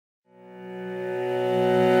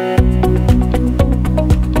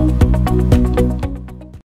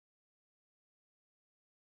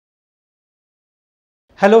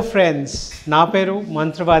Hello friends, నా పేరు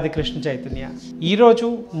మంత్రవాది కృష్ణ చైతన్య. ఈరోజు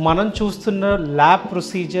మనం చూస్తున్న lab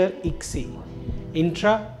procedure ICSI,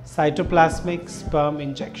 intracytoplasmic sperm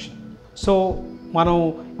injection. So మనం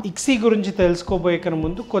ICSI గురించి తెలుసుకోబోయే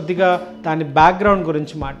ముందు కొద్దిగా దాని బ్యాక్గ్రౌండ్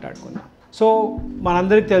గురించి మాట్లాడుకుందాం. సో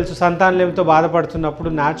మనందరికీ తెలుసు, సంతానలేమితో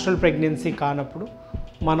బాధపడుతున్నప్పుడు, న్యాచురల్ ప్రెగ్నెన్సీ కానప్పుడు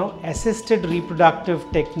మనం అసిస్టెడ్ రీప్రొడక్టివ్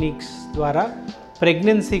టెక్నిక్స్ ద్వారా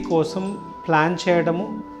ప్రెగ్నెన్సీ కోసం ప్లాన్ చేయడము,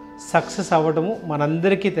 సక్సెస్ అవ్వడము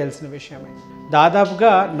మనందరికీ తెలిసిన విషయమే.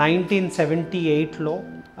 దాదాపుగా 1978లో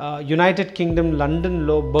యునైటెడ్ కింగ్డమ్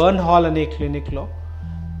లండన్లో బర్న్ హాల్ అనే క్లినిక్లో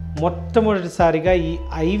మొట్టమొదటిసారిగా ఈ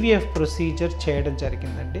IVF ప్రొసీజర్ చేయడం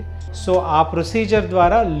జరిగిందండి. సో ఆ ప్రొసీజర్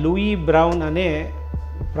ద్వారా లూయి బ్రౌన్ అనే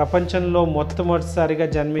ప్రపంచంలో మొట్టమొదటిసారిగా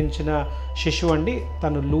జన్మించిన శిశువు అండి,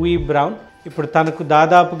 తను లూయి బ్రౌన్. ఇప్పుడు తనకు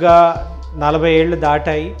దాదాపుగా 40 ఏళ్ళు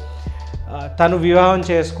దాటాయి. తను వివాహం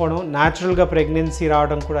చేసుకోవడం, న్యాచురల్గా ప్రెగ్నెన్సీ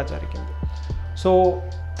రావడం కూడా జరిగింది. సో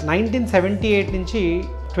 1978 నుంచి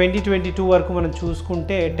 2022 వరకు మనం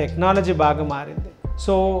చూసుకుంటే టెక్నాలజీ బాగా మారింది.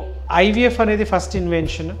 సో IVF అనేది ఫస్ట్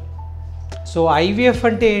ఇన్వెన్షన్. సో IVF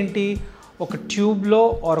అంటే ఏంటి? ఒక ట్యూబ్లో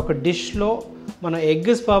ఆర్ ఒక డిష్లో మనం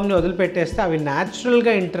ఎగ్ స్పర్మ్ని వదిలిపెట్టేస్తే అవి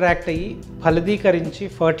న్యాచురల్గా ఇంటరాక్ట్ అయ్యి ఫలదీకరించి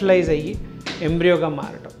ఫర్టిలైజ్ అయ్యి ఎంబ్రియోగా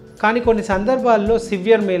మారడం. కానీ కొన్ని సందర్భాల్లో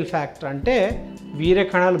సివియర్ మేల్ ఫ్యాక్టర్, అంటే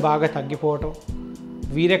వీర్యకణాలు బాగా తగ్గిపోవటం,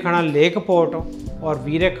 వీర్యకణాలు లేకపోవటం ఆర్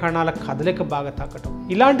వీర్యకణాల కదలిక బాగా తగ్గటం,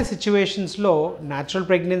 ఇలాంటి సిచ్యువేషన్స్లో న్యాచురల్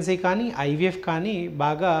ప్రెగ్నెన్సీ కానీ IVF కానీ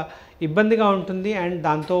బాగా ఇబ్బందిగా ఉంటుంది అండ్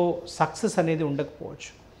దాంతో సక్సెస్ అనేది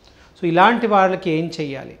ఉండకపోవచ్చు. సో ఇలాంటి వాళ్ళకి ఏం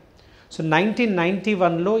చేయాలి? సో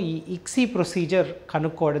 1991లో ఈ ICSI ప్రొసీజర్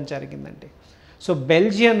కనుక్కోవడం జరిగిందండి. సో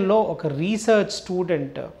బెల్జియంలో ఒక రీసెర్చ్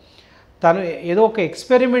స్టూడెంట్ తను ఏదో ఒక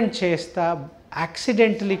ఎక్స్పెరిమెంట్ చేస్తా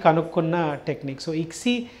యాక్సిడెంటలీ కనుక్కున్న technique. So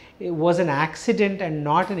ICSI was an accident and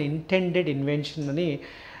not an intended invention అని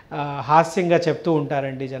హాస్యంగా చెప్తూ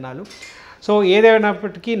ఉంటారండి జనాలు. సో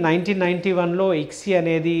ఏదైనప్పటికీ 1991లో ICSI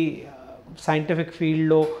అనేది సైంటిఫిక్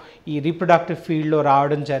ఫీల్డ్లో, ఈ రీప్రొడక్టివ్ ఫీల్డ్లో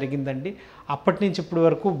రావడం జరిగిందండి. అప్పటి నుంచి ఇప్పటి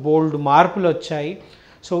వరకు బోల్డ్ మార్పులు వచ్చాయి.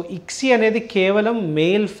 సో ICSI అనేది కేవలం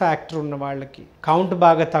మేల్ ఫ్యాక్టర్ ఉన్న వాళ్ళకి, కౌంట్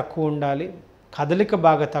బాగా తక్కువ ఉండాలి, కదలిక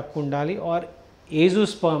బాగా తక్కువ ఉండాలి, ఆర్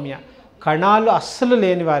ఏజోస్పర్మియా, కణాలు అస్సలు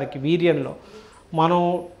లేని వారికి వీర్యంలో మనం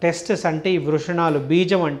టెస్టెస్ అంటే ఈ వృషణాలు,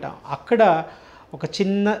 బీజం అంటాం, అక్కడ ఒక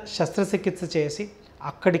చిన్న శస్త్రచికిత్స చేసి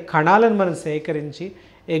అక్కడి కణాలను మనం సేకరించి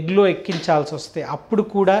ఎగ్లో ఎక్కించాల్సి వస్తే అప్పుడు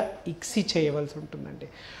కూడా ICSI చేయవలసి ఉంటుందండి.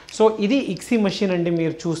 సో ఇది ICSI మెషిన్ అండి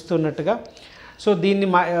మీరు చూస్తున్నట్టుగా. సో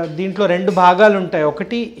దీంట్లో 2 భాగాలు ఉంటాయి.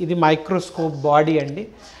 ఒకటి ఇది మైక్రోస్కోప్ బాడీ అండి,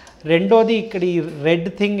 రెండోది ఇక్కడ ఈ red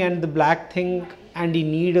thing and the black thing and ఈ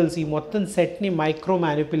నీడిల్స్, ఈ మొత్తం సెట్ని మైక్రో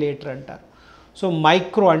మ్యానిపులేటర్ అంటారు. సో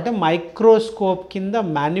మైక్రో అంటే మైక్రోస్కోప్ కింద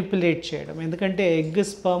మ్యానిపులేట్ చేయడం, ఎందుకంటే ఎగ్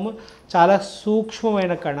స్పర్మ్ చాలా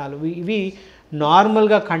సూక్ష్మమైన కణాలు, ఇవి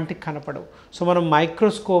నార్మల్గా కంటికి కనపడవు. సో మనం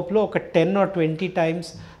మైక్రోస్కోప్లో ఒక 10 or 20 times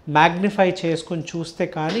మ్యాగ్నిఫై చేసుకొని చూస్తే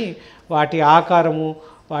కానీ వాటి ఆకారము,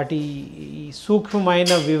 వాటి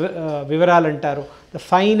సూక్ష్మమైన వివరాలు అంటారు, the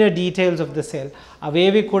finer details of the cell,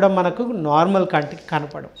 అవేవి కూడా మనకు నార్మల్ కంటికి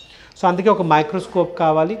కనపడవు. సో అందుకే ఒక మైక్రోస్కోప్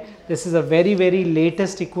కావాలి. This is a very very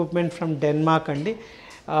latest equipment from Denmark అండి.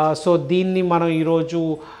 సో దీన్ని మనం ఈరోజు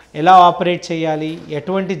ఎలా ఆపరేట్ చేయాలి,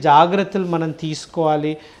 ఎటువంటి జాగ్రత్తలు మనం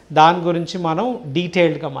తీసుకోవాలి, దాని గురించి మనం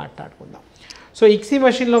డీటెయిల్డ్గా మాట్లాడుకుందాం. సో ICSI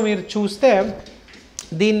మెషిన్లో మీరు చూస్తే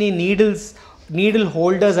దీన్ని నీడిల్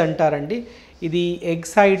హోల్డర్స్ అంటారండి. ఇది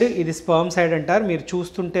ఎగ్ సైడ్, ఇది స్పర్మ్ సైడ్ అంటారు. మీరు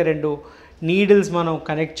చూస్తుంటే 2 నీడిల్స్ మనం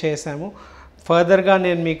కనెక్ట్ చేసాము. ఫర్దర్గా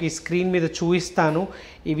నేను మీకు ఈ స్క్రీన్ మీద చూపిస్తాను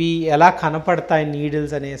ఇవి ఎలా కనపడతాయి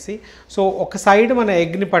నీడిల్స్ అనేసి. సో ఒక సైడ్ మన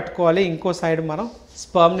ఎగ్ని పట్టుకోవాలి, ఇంకో సైడ్ మనం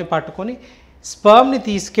స్పర్మ్ని పట్టుకొని స్పర్మ్ని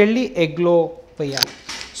తీసుకెళ్ళి ఎగ్లో వేయాలి.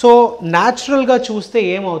 సో న్యాచురల్గా చూస్తే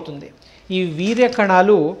ఏమవుతుంది, ఈ వీర్య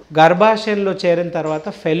కణాలు గర్భాశయంలో చేరిన తర్వాత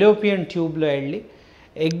ఫెలోపియన్ ట్యూబ్లో వెళ్ళి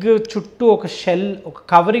ఎగ్ చుట్టూ ఒక షెల్, ఒక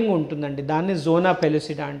కవరింగ్ ఉంటుందండి, దాన్ని జోనా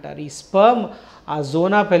పెలుసిడా అంటారు. ఈ స్పర్మ్ ఆ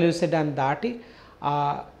జోనా పెలుసిడాని దాటి ఆ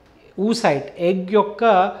ఊసైట్, ఎగ్ యొక్క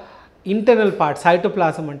ఇంటర్నల్ పార్ట్,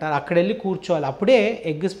 సైటోప్లాజం అంటారు, అక్కడ వెళ్ళి కూర్చోవాలి. అప్పుడే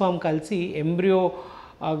ఎగ్ స్పర్మ్ కలిసి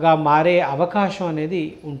ఎంబ్రియోగా మారే అవకాశం అనేది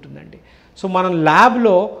ఉంటుందండి. సో మనం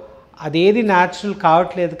ల్యాబ్లో అదేది న్యాచురల్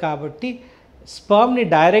కావట్లేదు కాబట్టి స్పర్మ్ని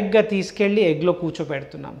డైరెక్ట్గా తీసుకెళ్ళి ఎగ్లో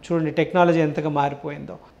కూర్చోపెడుతున్నాం. చూడండి టెక్నాలజీ ఎంతగా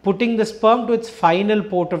మారిపోయిందో. Putting the sperm to it's final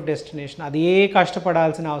port of destination, అది ఏ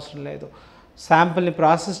కష్టపడాల్సిన అవసరం లేదు. శాంపిల్ని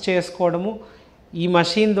ప్రాసెస్ చేసుకోవడము, ఈ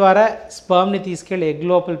మషిన్ ద్వారా స్పర్మ్ని తీసుకెళ్ళి ఎగ్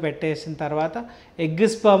లోపల పెట్టేసిన తర్వాత ఎగ్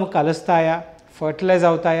స్పర్మ్ కలుస్తాయా, ఫర్టిలైజ్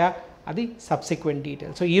అవుతాయా, అది సబ్సిక్వెంట్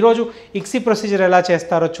డీటెయిల్. సో ఈరోజు ICSI ప్రొసీజర్ ఎలా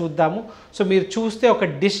చేస్తారో చూద్దాము. సో మీరు చూస్తే ఒక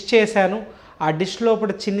డిష్ చేశాను, ఆ డిష్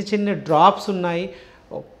లోపల చిన్న చిన్న డ్రాప్స్ ఉన్నాయి,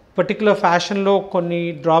 పర్టికులర్ ఫ్యాషన్లో కొన్ని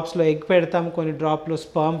డ్రాప్స్లో ఎగ్ పెడతాము, కొన్ని డ్రాప్లో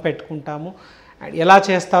స్పర్మ్ పెట్టుకుంటాము. ఎలా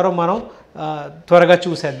చేస్తారో మనం త్వరగా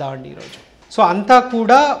చూసేద్దామండి ఈరోజు. సో అంతా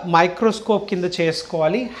కూడా మైక్రోస్కోప్ కింద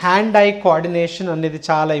చేసుకోవాలి. హ్యాండ్ ఐ కోఆర్డినేషన్ అనేది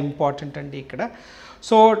చాలా ఇంపార్టెంట్ అండి ఇక్కడ.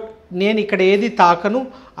 సో నేను ఇక్కడ ఏది తాకను,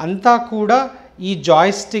 అంతా కూడా ఈ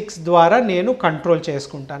జాయ్స్టిక్స్ ద్వారా నేను కంట్రోల్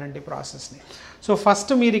చేసుకుంటానండి ప్రాసెస్ని. సో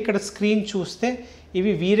ఫస్ట్ మీరు ఇక్కడ స్క్రీన్ చూస్తే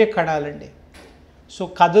ఇవి వీర్య కణాలండి. సో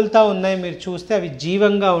కదులుతూ ఉన్నాయి, మీరు చూస్తే అవి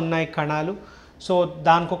జీవంగా ఉన్నాయి కణాలు. సో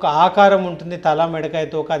దానికి ఒక ఆకారం ఉంటుంది, తల మెడకాయ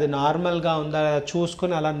తోక, అది నార్మల్గా ఉందా లేదా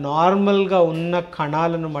చూసుకొని అలా నార్మల్గా ఉన్న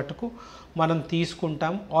కణాలను మటుకు మనం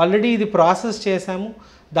తీసుకుంటాం. ఆల్రెడీ ఇది ప్రాసెస్ చేసాము,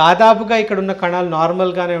 దాదాపుగా ఇక్కడ ఉన్న కణాలు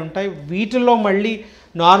నార్మల్గానే ఉంటాయి. వీటిల్లో మళ్ళీ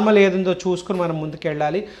నార్మల్ ఏదుందో చూసుకొని మనం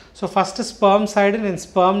ముందుకెళ్ళాలి. సో ఫస్ట్ స్పర్మ్ సైడ్ నేను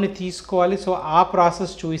స్పర్మ్ని తీసుకోవాలి. సో ఆ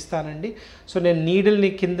ప్రాసెస్ చూపిస్తానండి. సో నేను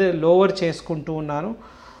నీడిల్ని కింద లోవర్ చేసుకుంటూ ఉన్నాను.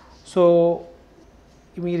 సో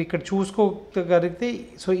మీరు ఇక్కడ చూసుకోగలిగితే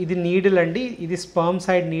సో ఇది నీడిల్ అండి, ఇది స్పర్మ్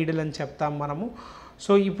సైడ్ నీడిల్ అని చెప్తాం మనము.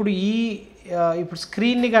 సో ఇప్పుడు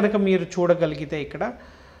స్క్రీన్ని కనుక మీరు చూడగలిగితే ఇక్కడ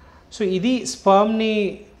సో ఇది స్పర్మ్ని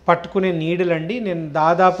పట్టుకునే నీడిల్ అండి. నేను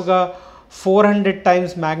దాదాపుగా 400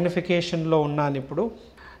 టైమ్స్ మ్యాగ్నిఫికేషన్లో ఉన్నాను ఇప్పుడు.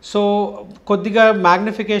 సో కొద్దిగా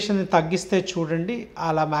మ్యాగ్నిఫికేషన్ తగ్గిస్తే చూడండి,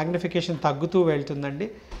 అలా మ్యాగ్నిఫికేషన్ తగ్గుతూ వెళ్తుందండి.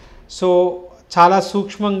 సో చాలా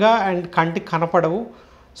సూక్ష్మంగా అండ్ కంటికి కనపడవు.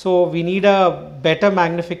 So we need a better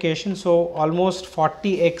magnification. So almost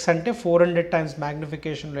 40x అంటే 400 టైమ్స్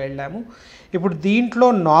మ్యాగ్నిఫికేషన్లో వెళ్ళాము. ఇప్పుడు దీంట్లో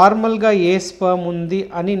నార్మల్గా ఏ స్పర్మ్ ఉంది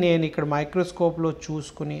అని నేను ఇక్కడ మైక్రోస్కోప్లో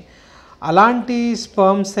చూసుకుని అలాంటి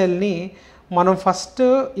స్పర్మ్ సెల్ని మనం ఫస్ట్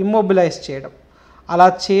ఇమ్మొబిలైజ్ చేయడం, అలా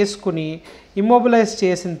చేసుకుని ఇమ్మొబిలైజ్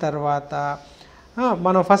చేసిన తర్వాత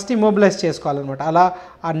మనం ఫస్ట్ ఇమ్మొబిలైజ్ చేసుకోవాలన్నమాట. అలా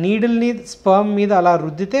ఆ నీడిల్ని స్పర్మ్ మీద అలా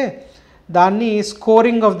రుద్దితే దాన్ని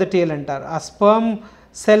స్కోరింగ్ ఆఫ్ ద టేల్ అంటారు. ఆ స్పర్మ్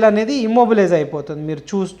సెల్ అనేది ఇమ్మొబిలైజ్ అయిపోతుంది. మీరు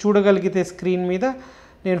చూడగలిగితే స్క్రీన్ మీద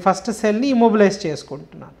నేను ఫస్ట్ సెల్ని ఇమ్మొబిలైజ్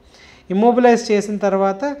చేసుకుంటున్నాను. ఇమ్మొబిలైజ్ చేసిన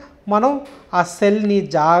తర్వాత మనం ఆ సెల్ని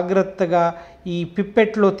జాగ్రత్తగా ఈ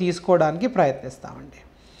పిప్పెట్లో తీసుకోవడానికి ప్రయత్నిస్తామండి.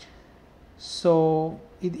 సో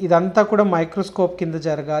ఇదంతా కూడా మైక్రోస్కోప్ కింద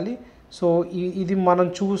జరగాలి. సో ఇది మనం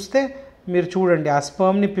చూస్తే మీరు చూడండి, ఆ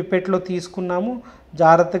స్పర్మ్ని పిప్పెట్లో తీసుకున్నాము,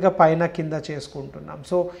 జాగ్రత్తగా పైన కింద చేసుకుంటున్నాం.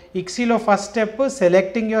 So ICSIలో first step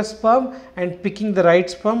selecting your sperm and picking the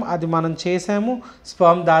right sperm, అది మనం చేసాము.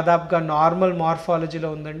 స్పర్మ్ దాదాపుగా నార్మల్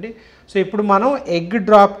మార్ఫాలజీలో ఉందండి. సో ఇప్పుడు మనం ఎగ్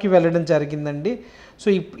డ్రాప్కి వెళ్ళడం జరిగిందండి. సో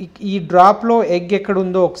ఈ డ్రాప్లో ఎగ్ ఎక్కడ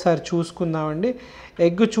ఉందో ఒకసారి చూసుకుందామండి.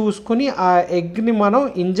 ఎగ్ చూసుకుని ఆ ఎగ్ని మనం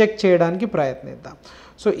ఇంజెక్ట్ చేయడానికి ప్రయత్నిద్దాం.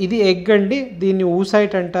 సో ఇది ఎగ్ అండి, దీన్ని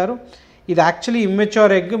ఊసైట్ అంటారు. ఇది యాక్చువల్లీ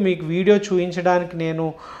ఇమ్మెచ్యూర్ ఎగ్, మీకు వీడియో చూపించడానికి నేను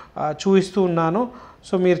చూపిస్తూ ఉన్నాను.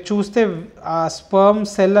 సో మీరు చూస్తే ఆ స్పర్మ్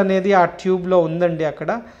సెల్ అనేది ఆ ట్యూబ్లో ఉందండి.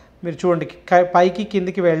 అక్కడ మీరు చూడండి, పైకి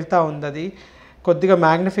కిందికి వెళ్తూ ఉంది. అది కొద్దిగా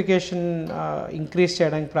మ్యాగ్నిఫికేషన్ ఇంక్రీజ్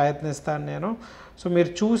చేయడానికి ప్రయత్నిస్తాను నేను. సో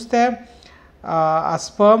మీరు చూస్తే ఆ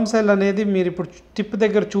స్పర్మ్ సెల్ అనేది మీరు ఇప్పుడు టిప్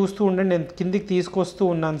దగ్గర చూస్తూ ఉండండి, నేను కిందికి తీసుకొస్తూ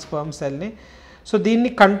ఉన్నాను స్పర్మ్ సెల్ని. సో దీన్ని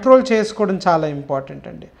కంట్రోల్ చేసుకోవడం చాలా ఇంపార్టెంట్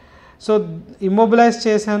అండి. సో ఇమ్మొబిలైజ్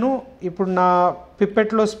చేశాను, ఇప్పుడు నా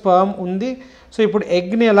పిప్పెట్లో స్పర్మ్ ఉంది. సో ఇప్పుడు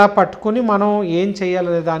ఎగ్ని ఎలా పట్టుకొని మనం ఏం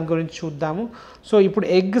చేయాలనే దాని గురించి చూద్దాము. సో ఇప్పుడు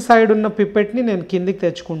ఎగ్ సైడ్ ఉన్న పిప్పెట్ని నేను కిందికి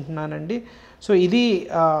తెచ్చుకుంటున్నానండి. సో ఇది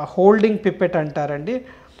హోల్డింగ్ పిప్పెట్ అంటారండి.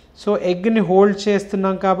 సో ఎగ్ని హోల్డ్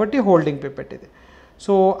చేస్తున్నాం కాబట్టి హోల్డింగ్ పిప్పెట్ ఇది.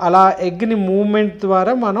 సో అలా ఎగ్ని మూమెంట్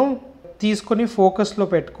ద్వారా మనం తీసుకొని ఫోకస్లో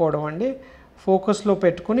పెట్టుకోవడం అండి. ఫోకస్లో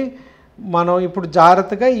పెట్టుకుని మనం ఇప్పుడు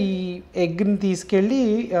జాగ్రత్తగా ఈ ఎగ్ని తీసుకెళ్ళి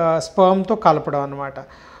స్పర్మ్తో కలపడం అనమాట.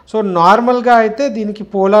 సో నార్మల్గా అయితే దీనికి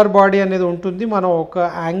పోలార్ బాడీ అనేది ఉంటుంది, మనం ఒక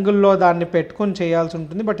యాంగిల్లో దాన్ని పెట్టుకొని చేయాల్సి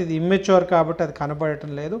ఉంటుంది. బట్ ఇది ఇమ్మెచ్యూర్ కాబట్టి అది కనపడటం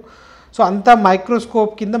లేదు. సో అంతా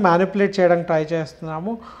మైక్రోస్కోప్ కింద మ్యానిపులేట్ చేయడానికి ట్రై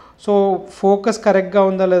చేస్తున్నాము. సో ఫోకస్ కరెక్ట్గా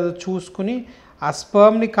ఉందా లేదో చూసుకుని ఆ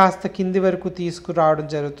స్పర్మ్ని కాస్త కింది వరకు తీసుకురావడం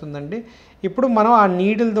జరుగుతుందండి. ఇప్పుడు మనం ఆ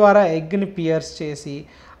నీడిల్ ద్వారా ఎగ్ని పియర్స్ చేసి,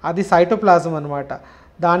 అది సైటోప్లాజం అనమాట,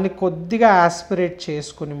 దాన్ని కొద్దిగా యాస్పిరేట్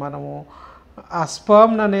చేసుకుని మనము ఆ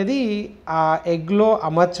స్పర్మ్ అనేది ఆ ఎగ్లో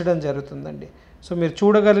అమర్చడం జరుగుతుందండి. సో మీరు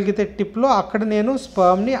చూడగలిగితే టిప్లో అక్కడ నేను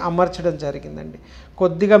స్పర్మ్ని అమర్చడం జరిగిందండి.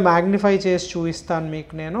 కొద్దిగా మ్యాగ్నిఫై చేసి చూపిస్తాను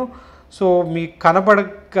మీకు నేను. సో మీకు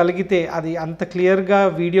కనపడగలిగితే, అది అంత క్లియర్గా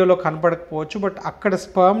వీడియోలో కనపడకపోవచ్చు, బట్ అక్కడ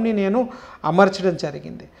స్పర్మ్ని నేను అమర్చడం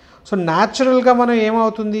జరిగింది. సో న్యాచురల్గా మనం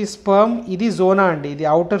ఏమవుతుంది, స్పర్మ్ ఇది జోనా అండి, ఇది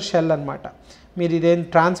అవుటర్ షెల్ అనమాట. మీరు ఇదేం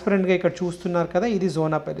ట్రాన్స్పరెంట్గా ఇక్కడ చూస్తున్నారు కదా, ఇది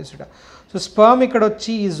జోనా పెలిసిడా. సో స్పర్మ్ ఇక్కడ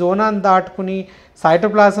వచ్చి ఈ జోనాని దాటుకుని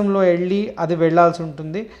సైటోప్లాజంలో వెళ్ళి అది వెళ్ళాల్సి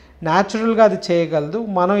ఉంటుంది. న్యాచురల్గా అది చేయగలదు.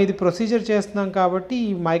 మనం ఇది ప్రొసీజర్ చేస్తున్నాం కాబట్టి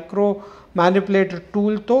ఈ మైక్రో మ్యానిపులేటర్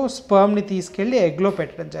టూల్తో స్పర్మ్ని తీసుకెళ్ళి ఎగ్లో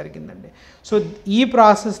పెట్టడం జరిగిందండి. సో ఈ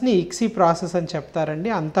ప్రాసెస్ని ICSI ప్రాసెస్ అని చెప్తారండి.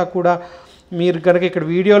 అంతా కూడా మీరు కనుక ఇక్కడ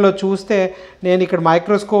వీడియోలో చూస్తే నేను ఇక్కడ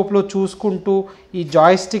మైక్రోస్కోప్లో చూసుకుంటూ ఈ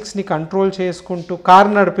జాయ్స్టిక్స్ని కంట్రోల్ చేసుకుంటూ కార్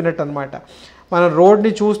నడిపినట్టు అనమాట. మనం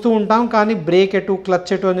రోడ్ని చూస్తూ ఉంటాం కానీ బ్రేక్ ఎటు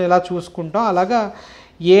క్లచ్ ఎటు అని ఎలా చూసుకుంటాం, అలాగా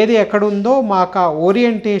ఏది ఎక్కడుందో మాకు ఆ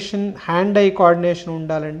ఓరియంటేషన్, హ్యాండ్ ఐ కోఆర్డినేషన్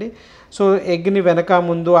ఉండాలండి. సో ఎగ్ని వెనక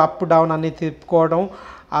ముందు అప్ డౌన్ అన్ని తిప్పుకోవడం,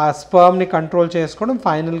 ఆ స్పర్మ్ని కంట్రోల్ చేసుకోవడం,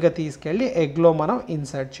 ఫైనల్గా తీసుకెళ్ళి ఎగ్లో మనం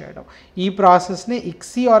ఇన్సర్ట్ చేయడం. ఈ ప్రాసెస్ని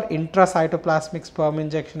ICSI are intracytoplasmic sperm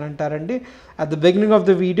injection అంటారండి. At the beginning of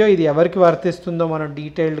the video ఇది ఎవరికి వర్తిస్తుందో మనం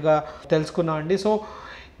డీటెయిల్డ్గా తెలుసుకున్నామండి. So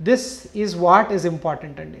this is what is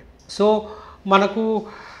important అండి. సో మనకు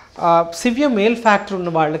సివియర్ మేల్ ఫ్యాక్టర్ ఉన్న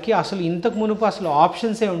వాళ్ళకి అసలు ఇంతకు మునుపు అసలు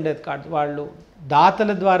ఆప్షన్సే ఉండేది కాదు. వాళ్ళు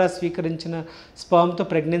దాతల ద్వారా స్వీకరించిన స్పర్మ్తో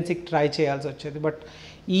ప్రెగ్నెన్సీకి ట్రై చేయాల్సి వచ్చేది. బట్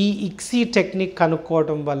ఈ ICSI టెక్నిక్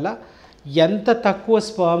కనుక్కోవడం వల్ల ఎంత తక్కువ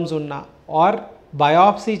స్పర్మ్స్ ఉన్నా ఆర్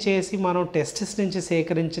బయాప్సీ చేసి మనం టెస్టిస్ నుంచి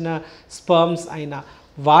సేకరించిన స్పర్మ్స్ అయినా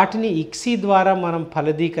వాటిని ICSI ద్వారా మనం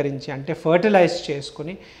ఫలదీకరించి అంటే ఫర్టిలైజ్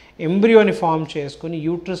చేసుకుని ఎంబ్రియోని ఫామ్ చేసుకుని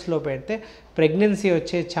యూట్రస్లో పెడితే ప్రెగ్నెన్సీ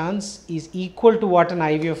వచ్చే chance is equal to what an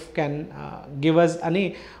IVF can give us అని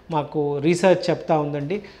మాకు రీసెర్చ్ చెప్తా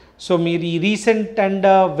ఉందండి. సో మీరు ఈ recent and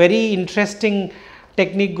very interesting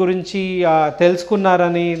technique గురించి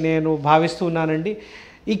తెలుసుకున్నారని నేను భావిస్తున్నానండి.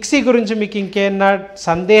 ICSI గురించి మీకు ఇంకేమన్నా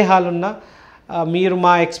సందేహాలున్నా మీరు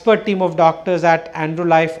మా expert team of doctors at Andrew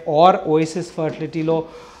life or ఓఎసిస్ ఫర్టిలిటీలో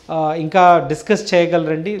ఇంకా discuss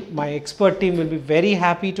చేయగలరండి. My expert team will be very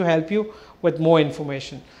happy to help you with more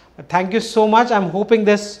information. Thank you so much. I'm hoping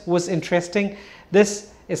this was interesting. This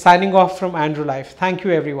is signing off from Andrew Life. Thank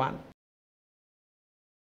you everyone.